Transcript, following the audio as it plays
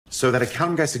So that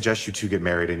accountant guy suggests you two get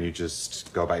married and you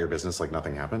just go about your business like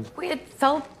nothing happened? It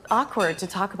felt awkward to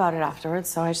talk about it afterwards,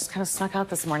 so I just kind of snuck out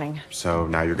this morning. So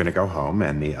now you're gonna go home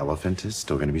and the elephant is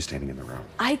still gonna be standing in the room.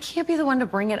 I can't be the one to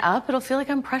bring it up. It'll feel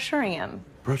like I'm pressuring him.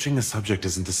 Broaching the subject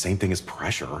isn't the same thing as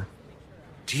pressure.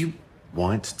 Do you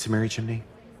want to marry Chimney?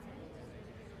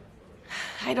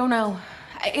 I don't know.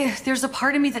 There's a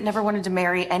part of me that never wanted to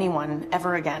marry anyone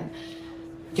ever again.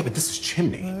 Yeah, but this is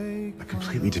Chimney. A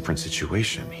completely different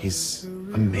situation. He's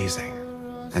amazing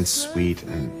and sweet,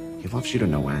 and he loves you to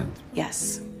no end.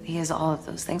 Yes, he is all of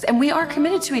those things. And we are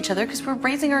committed to each other because we're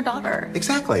raising our daughter.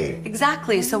 Exactly.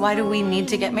 Exactly. So why do we need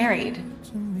to get married?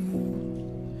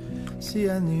 See,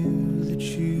 I knew that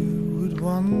you would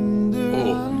wander,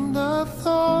 and I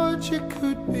thought you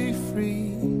could be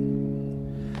free.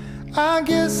 I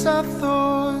guess I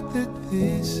thought that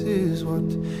this is what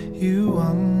you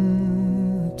wanted.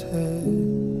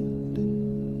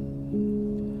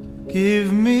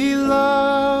 Give me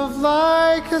love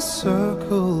like a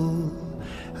circle,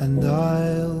 and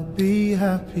I'll be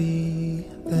happy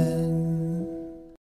then.